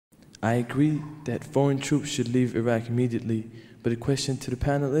I agree that foreign troops should leave Iraq immediately, but the question to the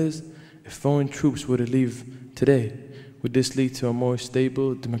panel is, if foreign troops were to leave today, would this lead to a more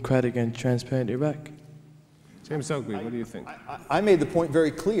stable, democratic, and transparent Iraq? James Zogby, what do you think? I made the point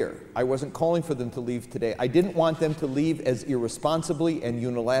very clear. I wasn't calling for them to leave today. I didn't want them to leave as irresponsibly and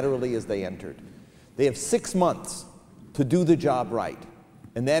unilaterally as they entered. They have 6 months to do the job right,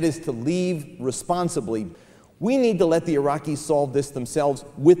 and that is to leave responsibly. We need to let the Iraqis solve this themselves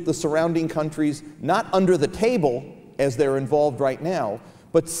with the surrounding countries, not under the table as they're involved right now,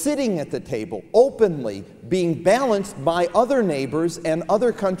 but sitting at the table, openly, being balanced by other neighbors and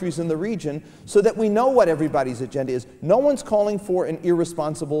other countries in the region so that we know what everybody's agenda is. No one's calling for an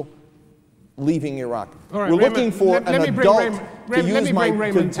irresponsible leaving Iraq. All right, We're Raymond, looking for an adult,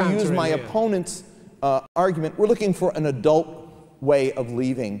 to use my opponent's argument, we're looking for an adult way of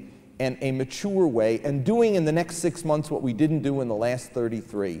leaving and a mature way, and doing in the next 6 months what we didn't do in the last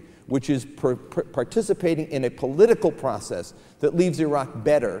 33, which is participating in a political process that leaves Iraq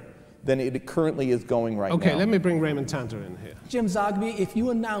better than it currently is going right now. Okay, let me bring Raymond Tanter in here. Jim Zogby, if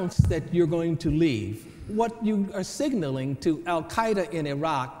you announce that you're going to leave, what you are signaling to Al-Qaeda in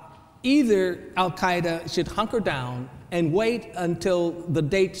Iraq, either Al-Qaeda should hunker down and wait until the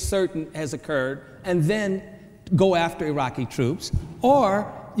date certain has occurred and then go after Iraqi troops,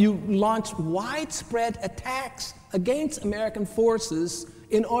 or you launch widespread attacks against American forces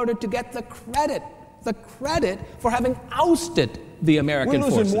in order to get the credit for having ousted the American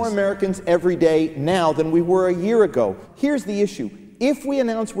forces. We're losing more Americans every day now than we were a year ago. Here's the issue. If we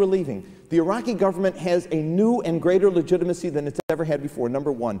announce we're leaving, the Iraqi government has a new and greater legitimacy than it's ever had before,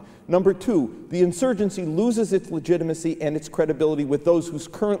 number one. Number two, the insurgency loses its legitimacy and its credibility with those who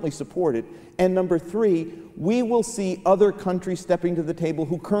currently support it. And number three, we will see other countries stepping to the table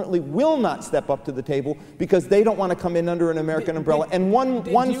who currently will not step up to the table because they don't want to come in under an American umbrella. And one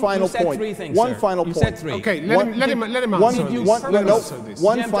final point. Three things, one sir. final you point. Said three. Okay, let him answer this.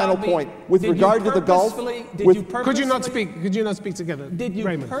 One final point. With regard to the Gulf, could you not speak together? Did you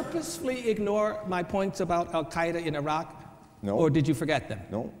Raymond? purposefully ignore my points about Al-Qaeda in Iraq? No. Or did you forget them?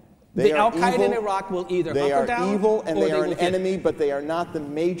 No. The Al-Qaeda in Iraq will either hunker down, they are evil and they are an hit. enemy, but they are not the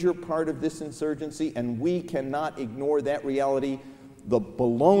major part of this insurgency, and we cannot ignore that reality. The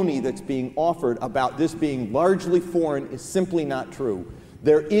baloney that's being offered about this being largely foreign is simply not true.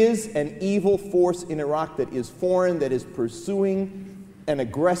 There is an evil force in Iraq that is foreign, that is pursuing an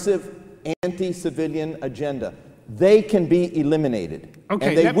aggressive anti-civilian agenda. They can be eliminated. Okay,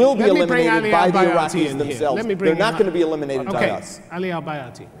 and they will be eliminated by the Iraqis themselves. They're not going to be eliminated by us. Ali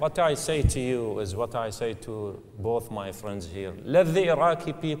Al-Bayati. What I say to you is what I say to both my friends here. Let the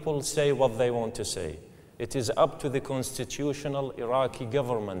Iraqi people say what they want to say. It is up to the constitutional Iraqi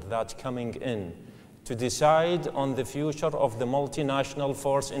government that's coming in to decide on the future of the multinational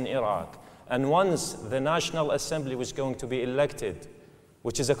force in Iraq. And once the National Assembly was going to be elected,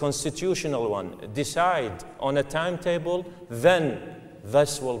 which is a constitutional one, decide on a timetable, then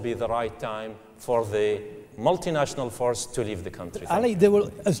this will be the right time for the multinational force to leave the country. Ali,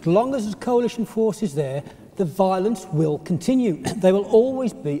 as long as the coalition force is there, the violence will continue. They will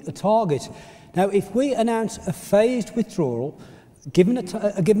always be a target. Now, if we announce a phased withdrawal, given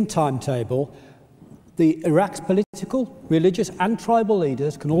a given timetable, Iraq's political, religious and tribal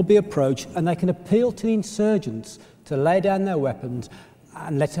leaders can all be approached and they can appeal to the insurgents to lay down their weapons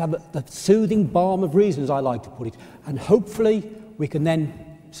and let's have the soothing balm of reason, as I like to put it. And hopefully we can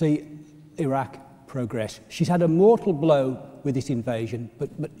then see Iraq progress. She's had a mortal blow with this invasion, but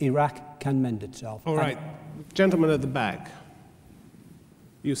Iraq can mend itself. All right. Gentleman at the back.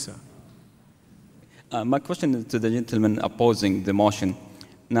 You, sir. My question is to the gentleman opposing the motion.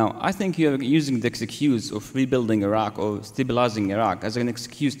 Now, I think you are using the excuse of rebuilding Iraq or stabilizing Iraq as an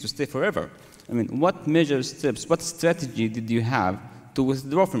excuse to stay forever. I mean, what major steps, what strategy did you have to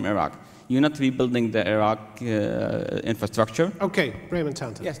withdraw from Iraq? You're not rebuilding the Iraq infrastructure? Okay, Raymond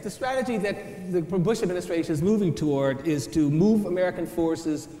Tanter. Yes, the strategy that the Bush administration is moving toward is to move American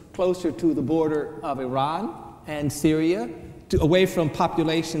forces closer to the border of Iran and Syria, away from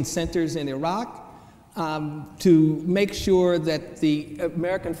population centers in Iraq, to make sure that the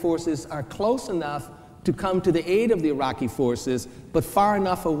American forces are close enough to come to the aid of the Iraqi forces, but far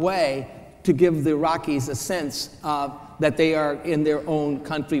enough away to give the Iraqis a sense that they are in their own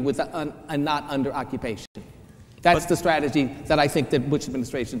country and not under occupation. That's the strategy that I think the Bush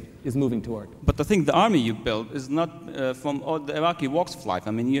administration is moving toward. But I think the army you built is not from all the Iraqi walks of life.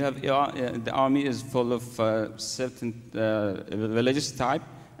 I mean, you have the army is full of certain religious type,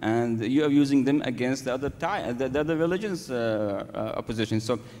 and you are using them against the other religions' opposition.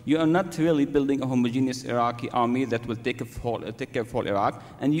 So you are not really building a homogeneous Iraqi army that will take care of all Iraq,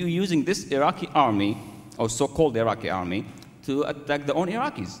 and you're using this Iraqi army, or so-called Iraqi army, to attack their own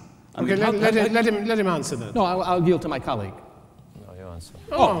Iraqis. Okay, let him answer that. No, I'll yield to my colleague. No, you answer.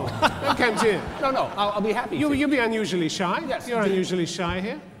 Oh, that came to you. No, I'll be happy to. You'll be unusually shy. Yes, You're unusually shy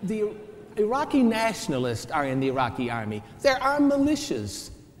here. The Iraqi nationalists are in the Iraqi army. There are militias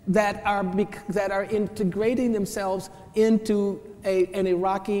that are integrating themselves into an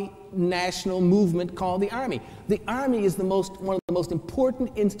Iraqi national movement called the army. The army is one of the most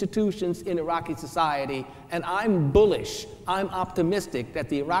important institutions in Iraqi society, and I'm bullish, I'm optimistic that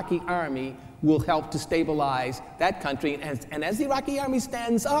the Iraqi army will help to stabilize that country, and as the Iraqi army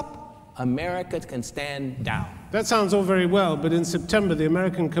stands up, America can stand down. That sounds all very well, but in September, the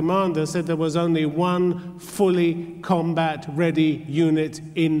American commander said there was only one fully combat-ready unit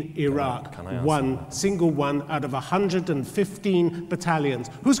in Iraq. One single one out of 115 battalions.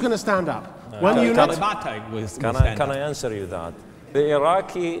 Who's going to stand up? One unit? Can I answer you that? The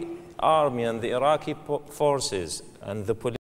Iraqi army and the Iraqi forces and the police